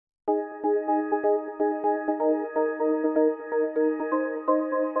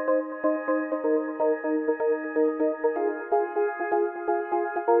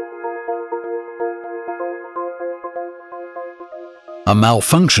A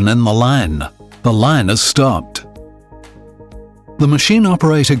malfunction in the line. The line has stopped. The machine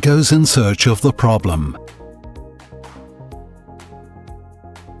operator goes in search of the problem.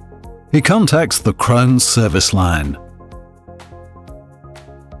 He contacts the Krones service line.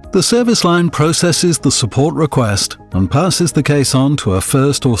 The service line processes the support request and passes the case on to a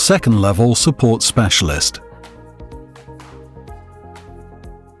first or second level support specialist.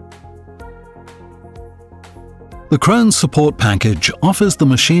 The Krones support package offers the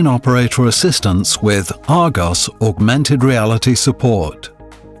machine operator assistance with Argos augmented reality support.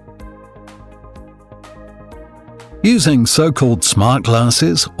 Using so-called smart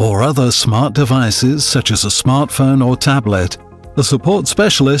glasses or other smart devices such as a smartphone or tablet, the support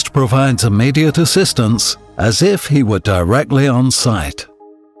specialist provides immediate assistance as if he were directly on site.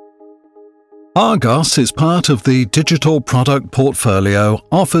 Argos is part of the digital product portfolio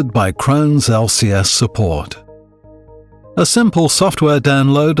offered by Krones LCS Support. A simple software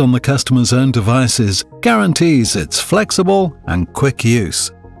download on the customer's own devices guarantees its flexible and quick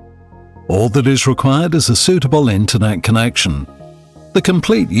use. All that is required is a suitable internet connection. The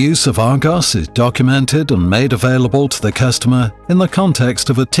complete use of Argos is documented and made available to the customer in the context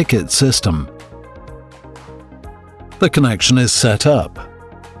of a ticket system. The connection is set up.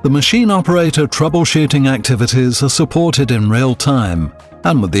 The machine operator troubleshooting activities are supported in real time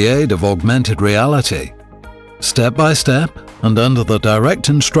and with the aid of augmented reality. Step by step, and under the direct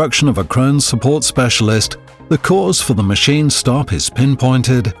instruction of a Krones support specialist, the cause for the machine stop is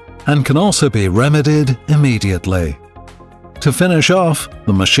pinpointed and can also be remedied immediately. To finish off,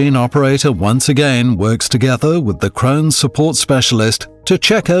 the machine operator once again works together with the Krones support specialist to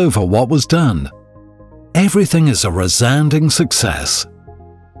check over what was done. Everything is a resounding success.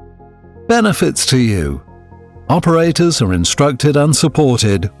 Benefits to you. Operators are instructed and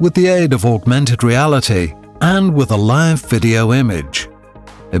supported with the aid of augmented reality and with a live video image.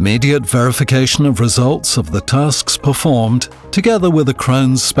 Immediate verification of results of the tasks performed together with a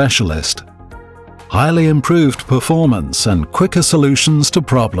Krones specialist. Highly improved performance and quicker solutions to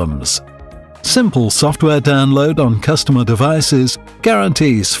problems. Simple software download on customer devices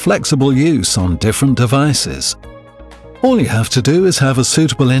guarantees flexible use on different devices. All you have to do is have a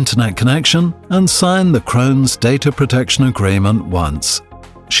suitable internet connection and sign the Krones Data Protection Agreement once,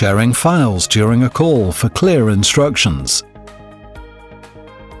 sharing files during a call for clear instructions.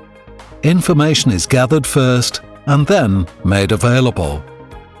 Information is gathered first and then made available.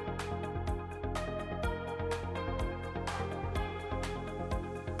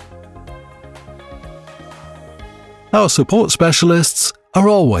 Our support specialists are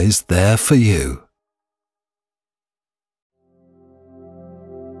always there for you.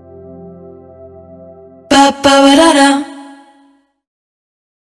 Ba ba ba da da.